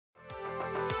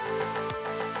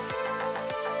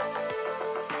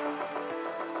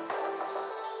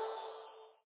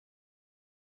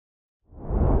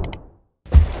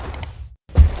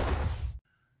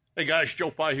Hey guys, Joe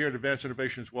Pye here at Advanced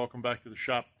Innovations. Welcome back to the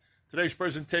shop. Today's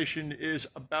presentation is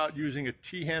about using a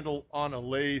T-handle on a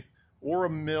lathe or a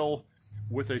mill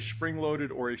with a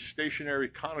spring-loaded or a stationary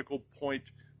conical point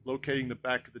locating the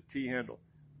back of the T-handle.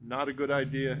 Not a good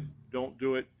idea. Don't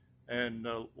do it. And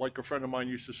like a friend of mine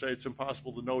used to say, it's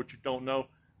impossible to know what you don't know.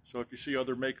 So if you see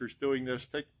other makers doing this,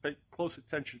 pay close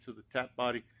attention to the tap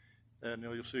body, and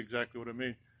you'll see exactly what I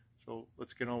mean. So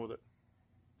let's get on with it.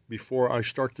 Before I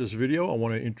start this video, I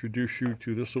want to introduce you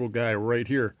to this little guy right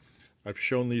here. I've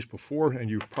shown these before, and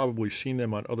you've probably seen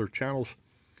them on other channels.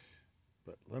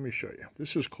 But let me show you.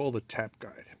 This is called a tap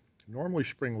guide. Normally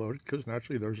spring-loaded, because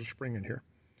naturally there's a spring in here.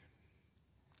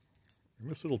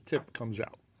 And this little tip comes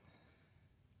out.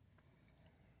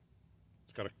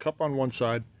 It's got a cup on one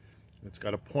side, and it's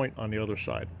got a point on the other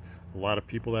side. A lot of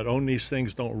people that own these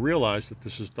things don't realize that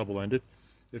this is double-ended.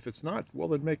 If it's not, well,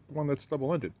 they'd make one that's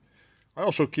double-ended. I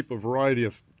also keep a variety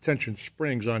of tension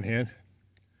springs on hand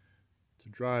to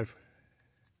drive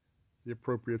the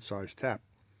appropriate size tap.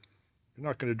 You're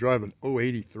not going to drive an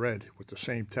 080 thread with the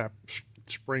same tap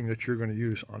spring that you're going to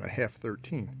use on a half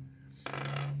 13.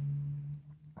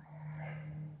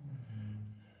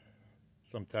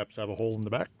 Some taps have a hole in the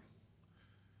back.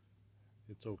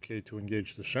 It's okay to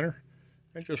engage the center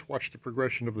and just watch the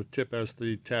progression of the tip as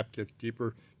the tap gets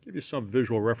deeper. Give you some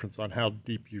visual reference on how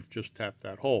deep you've just tapped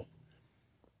that hole.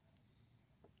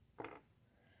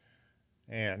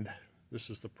 And this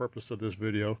is the purpose of this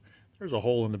video. There's a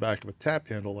hole in the back of a tap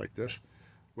handle like this,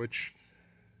 which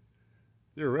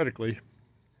theoretically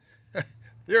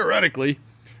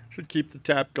should keep the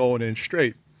tap going in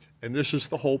straight. And this is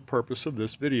the whole purpose of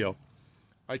this video.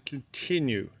 I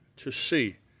continue to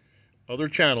see other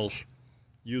channels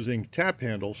using tap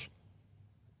handles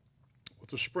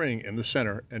with a spring in the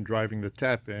center and driving the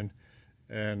tap in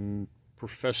and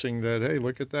professing that, hey,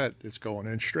 look at that, it's going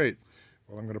in straight.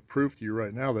 Well, I'm going to prove to you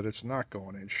right now that it's not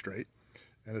going in straight,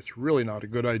 and it's really not a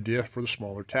good idea for the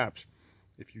smaller taps.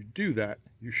 If you do that,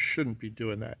 you shouldn't be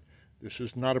doing that. This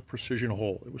is not a precision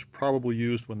hole. It was probably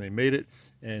used when they made it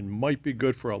and might be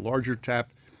good for a larger tap,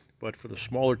 but for the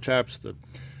smaller taps, it's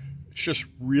just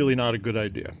really not a good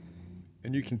idea.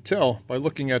 And you can tell by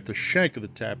looking at the shank of the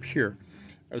tap here.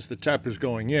 As the tap is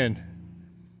going in,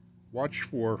 watch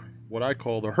for what I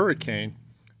call the hurricane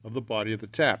of the body of the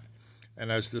tap. And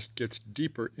as this gets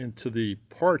deeper into the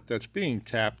part that's being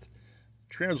tapped,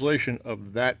 translation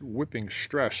of that whipping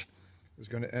stress is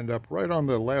going to end up right on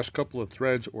the last couple of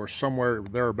threads or somewhere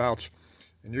thereabouts,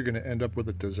 and you're going to end up with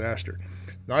a disaster.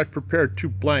 Now, I've prepared two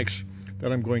blanks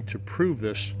that I'm going to prove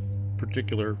this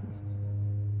particular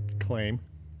claim,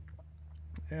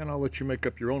 and I'll let you make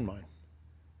up your own mind.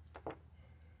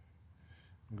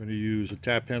 I'm going to use a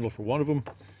tap handle for one of them,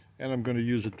 and I'm going to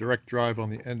use a direct drive on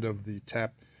the end of the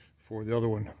tap for the other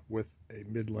one with a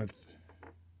mid-length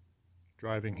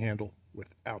driving handle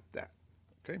without that.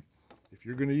 Okay, if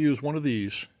you're going to use one of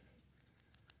these,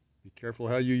 be careful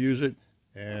how you use it,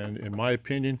 and in my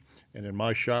opinion and in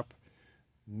my shop,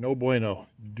 no bueno.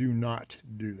 Do not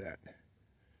do that.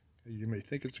 You may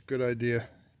think it's a good idea,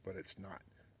 but it's not.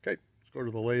 Okay, let's go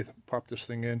to the lathe, pop this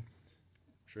thing in,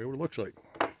 show you what it looks like,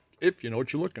 if you know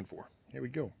what you're looking for. Here we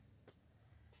go.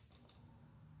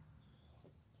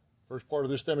 First part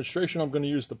of this demonstration, I'm going to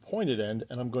use the pointed end,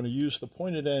 and I'm going to use the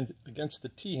pointed end against the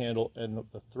T-handle and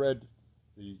the thread,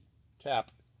 the tap,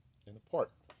 in the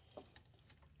part.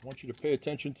 I want you to pay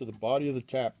attention to the body of the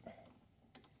tap.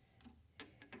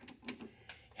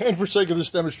 And for sake of this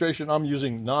demonstration, I'm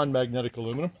using non-magnetic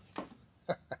aluminum.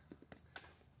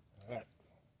 Right.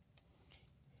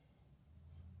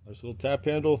 Nice little tap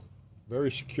handle,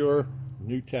 very secure,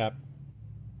 new tap.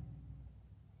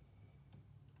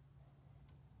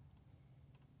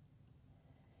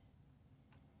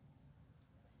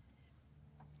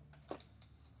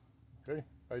 Okay,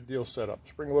 ideal setup.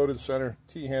 Spring-loaded center,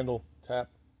 T-handle, tap,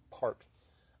 part.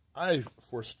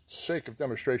 For sake of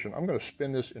demonstration, I'm going to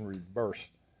spin this in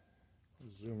reverse.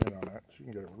 Zoom in on that so you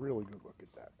can get a really good look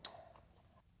at that.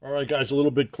 All right, guys, a little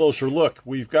bit closer look.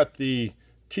 We've got the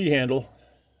T-handle,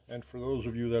 and for those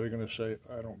of you that are going to say,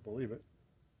 I don't believe it,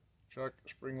 check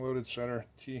spring-loaded center,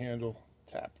 T-handle,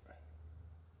 tap.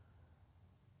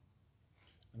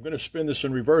 I'm going to spin this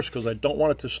in reverse because I don't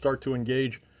want it to start to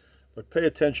engage, but pay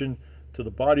attention to the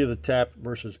body of the tap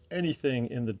versus anything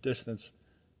in the distance.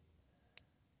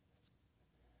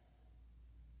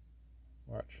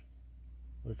 Watch.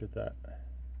 Look at that.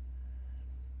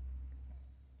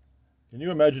 Can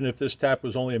you imagine if this tap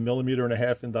was only 1.5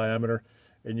 millimeters in diameter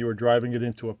and you were driving it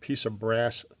into a piece of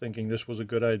brass thinking this was a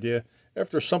good idea?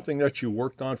 After something that you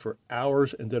worked on for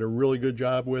hours and did a really good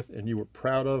job with and you were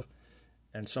proud of,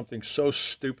 and something so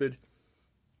stupid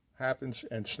happens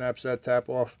and snaps that tap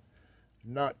off.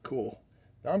 Not cool.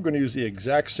 Now I'm going to use the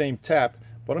exact same tap,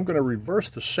 but I'm going to reverse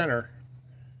the center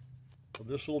of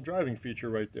this little driving feature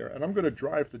right there, and I'm going to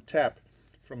drive the tap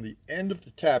from the end of the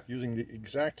tap using the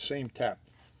exact same tap.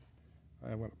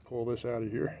 I'm going to pull this out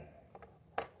of here.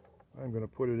 I'm going to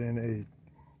put it in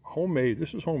a homemade,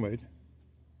 this is homemade.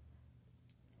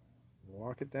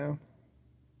 Lock it down.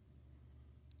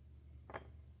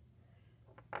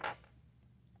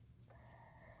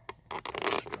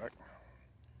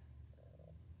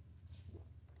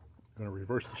 I'm going to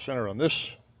reverse the center on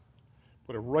this.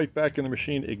 Put it right back in the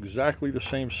machine, exactly the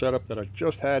same setup that I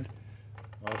just had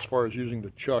as far as using the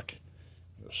chuck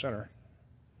in the center.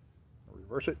 I'll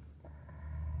reverse it.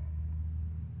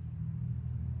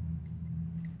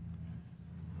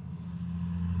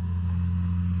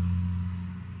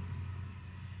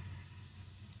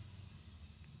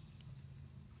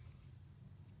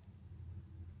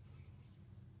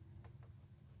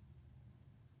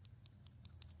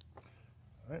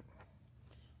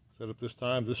 Set up this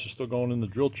time, this is still going in the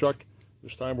drill chuck.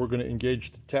 This time we're going to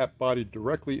engage the tap body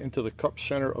directly into the cup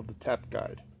center of the tap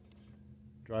guide.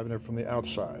 Driving it from the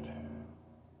outside.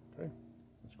 Okay,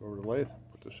 let's go over to the lathe,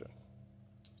 put this in.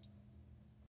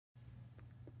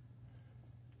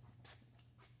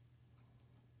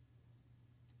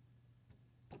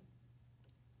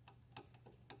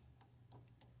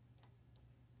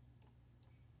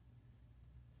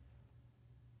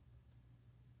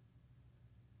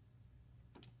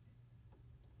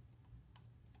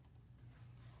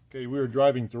 Okay, we are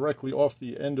driving directly off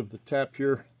the end of the tap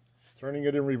here, turning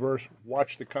it in reverse.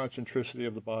 Watch the concentricity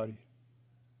of the body.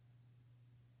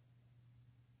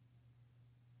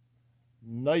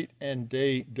 Night and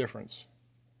day difference.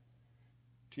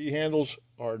 T-handles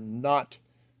are not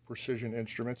precision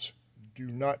instruments. Do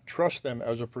not trust them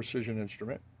as a precision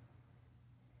instrument.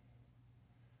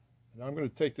 And I'm going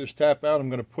to take this tap out. I'm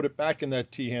going to put it back in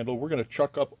that T-handle. We're going to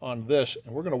chuck up on this,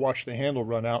 and we're going to watch the handle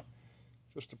run out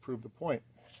just to prove the point.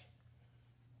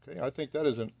 Okay, I think that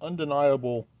is an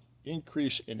undeniable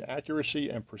increase in accuracy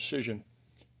and precision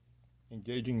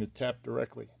engaging the tap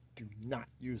directly. Do not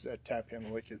use that tap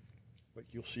handle like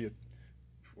you'll see it.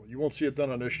 Well, you won't see it done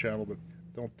on this channel, but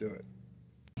don't do it.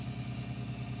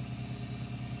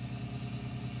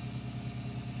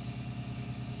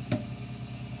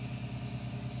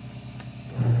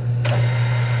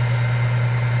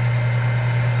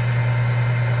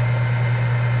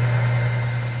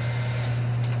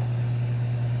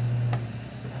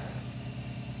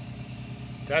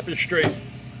 Tap it straight.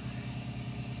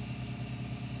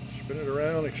 Spin it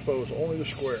around, expose only the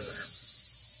square.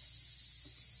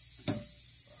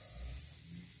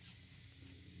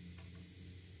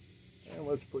 And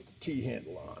let's put the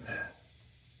T-handle on.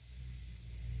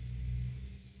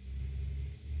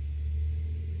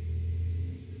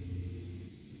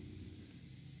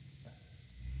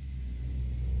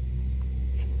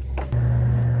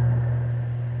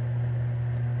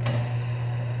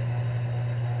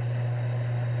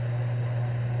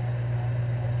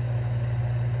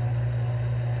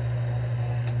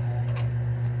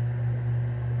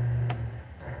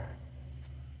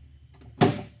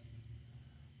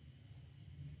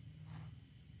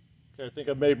 I think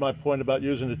I've made my point about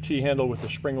using the T-handle with the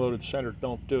spring-loaded center.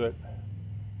 Don't do it.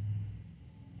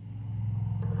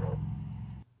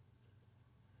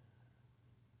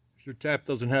 If your tap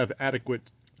doesn't have adequate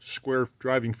square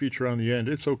driving feature on the end,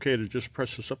 it's okay to just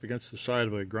press this up against the side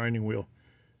of a grinding wheel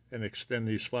and extend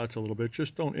these flats a little bit.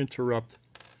 Just don't interrupt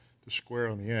the square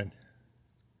on the end.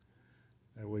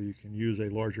 That way you can use a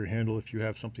larger handle if you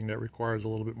have something that requires a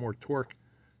little bit more torque.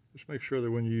 Just make sure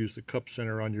that when you use the cup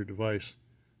center on your device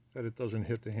that it doesn't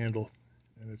hit the handle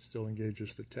and it still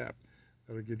engages the tap.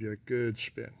 That'll give you a good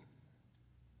spin.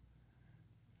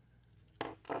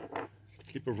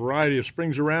 Keep a variety of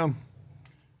springs around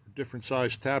for different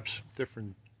size taps,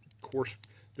 different coarse,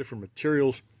 different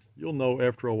materials. You'll know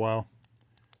after a while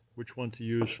which one to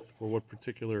use for what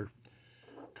particular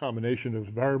combination of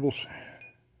variables.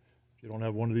 If you don't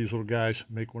have one of these little guys,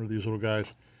 make one of these little guys.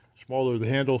 Smaller the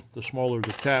handle, the smaller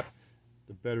the tap,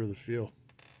 the better the feel.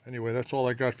 Anyway, that's all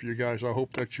I got for you guys. I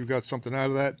hope that you got something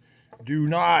out of that. Do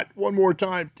not, one more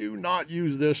time, do not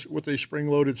use this with a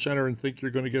spring-loaded center and think you're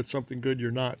going to get something good.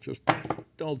 You're not. Just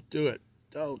don't do it.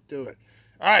 Don't do it.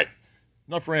 All right,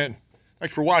 enough ranting.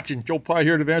 Thanks for watching. Joe Pye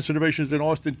here at Advanced Innovations in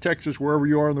Austin, Texas. Wherever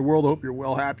you are in the world, I hope you're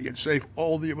well, happy, and safe.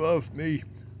 All the above. Me,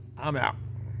 I'm out.